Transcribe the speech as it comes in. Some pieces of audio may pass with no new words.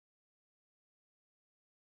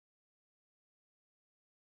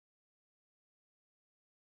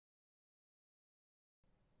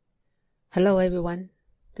Hello everyone,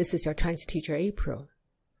 this is your Chinese teacher April.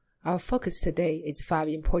 Our focus today is 5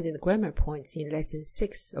 important grammar points in lesson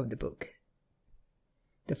 6 of the book.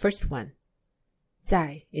 The first one,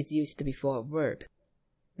 在 is used before a verb.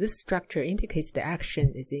 This structure indicates the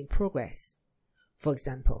action is in progress. For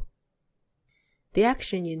example, the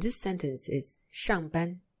action in this sentence is 上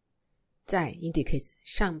班. 在 indicates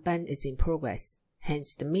上班 is in progress,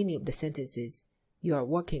 hence the meaning of the sentence is you are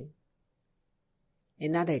working.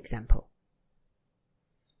 Another example.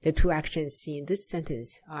 The two actions in this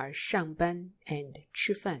sentence are 上班 and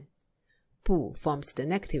吃饭. 不 forms the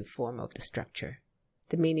negative form of the structure.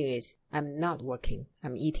 The meaning is I'm not working,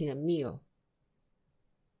 I'm eating a meal.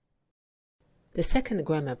 The second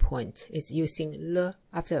grammar point is using 了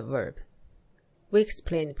after a verb. We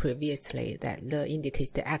explained previously that 了 indicates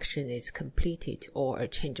the action is completed or a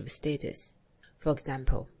change of status. For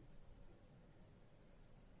example,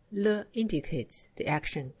 了 indicates the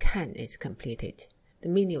action 看 is completed. The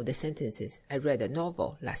meaning of the sentence is, I read a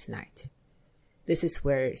novel last night. This is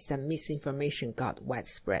where some misinformation got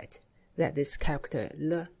widespread, that this character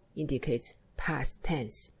了 indicates past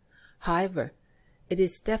tense. However, it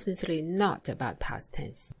is definitely not about past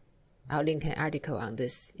tense. I'll link an article on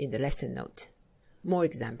this in the lesson note. More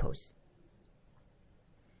examples.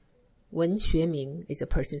 文学明 is a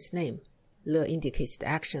person's name. 了 indicates the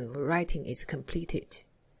action of writing is completed.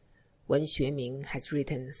 文学明 has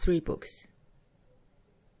written 3 books.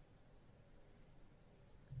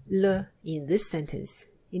 了 in this sentence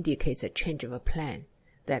indicates a change of a plan,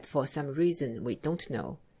 that for some reason we don't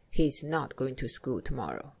know, he is not going to school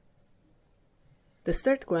tomorrow. The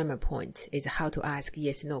third grammar point is how to ask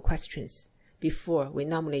yes-no questions. Before, we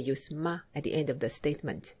normally use ma at the end of the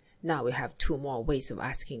statement. Now we have 2 more ways of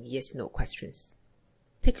asking yes-no questions.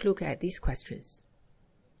 Take a look at these questions.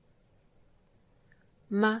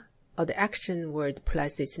 Ma, or the action word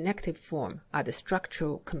plus its negative form, are the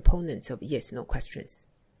structural components of yes-no questions.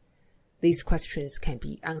 These questions can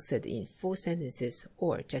be answered in full sentences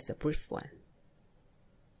or just a brief one.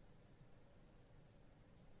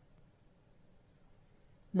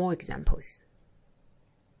 More examples.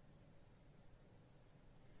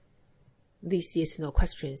 These yes-no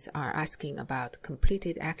questions are asking about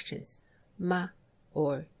completed actions. Ma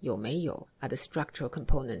or 有没有 are the structural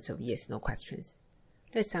components of yes-no questions.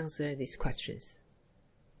 Let's answer these questions.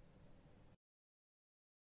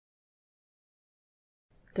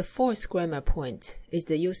 The fourth grammar point is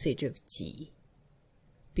the usage of 几.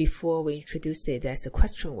 Before we introduced it as a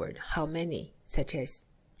question word, how many, such as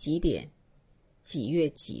几点, 几月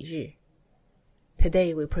几日.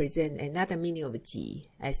 Today we present another meaning of 几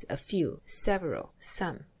as a few, several,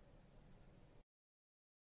 some.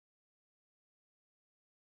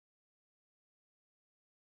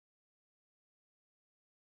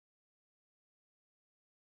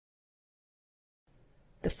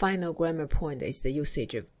 The final grammar point is the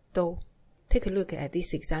usage of 都. Take a look at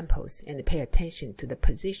these examples and pay attention to the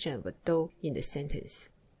position of 都 in the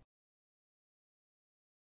sentence.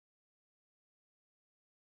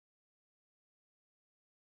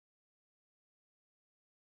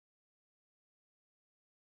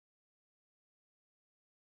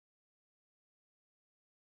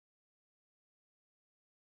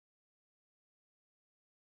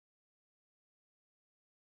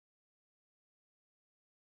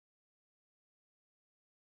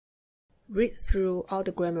 Read through all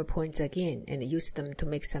the grammar points again and use them to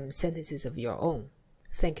make some sentences of your own.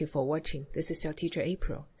 Thank you for watching. This is your teacher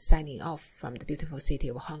April, signing off from the beautiful city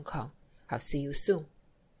of Hong Kong. I'll see you soon.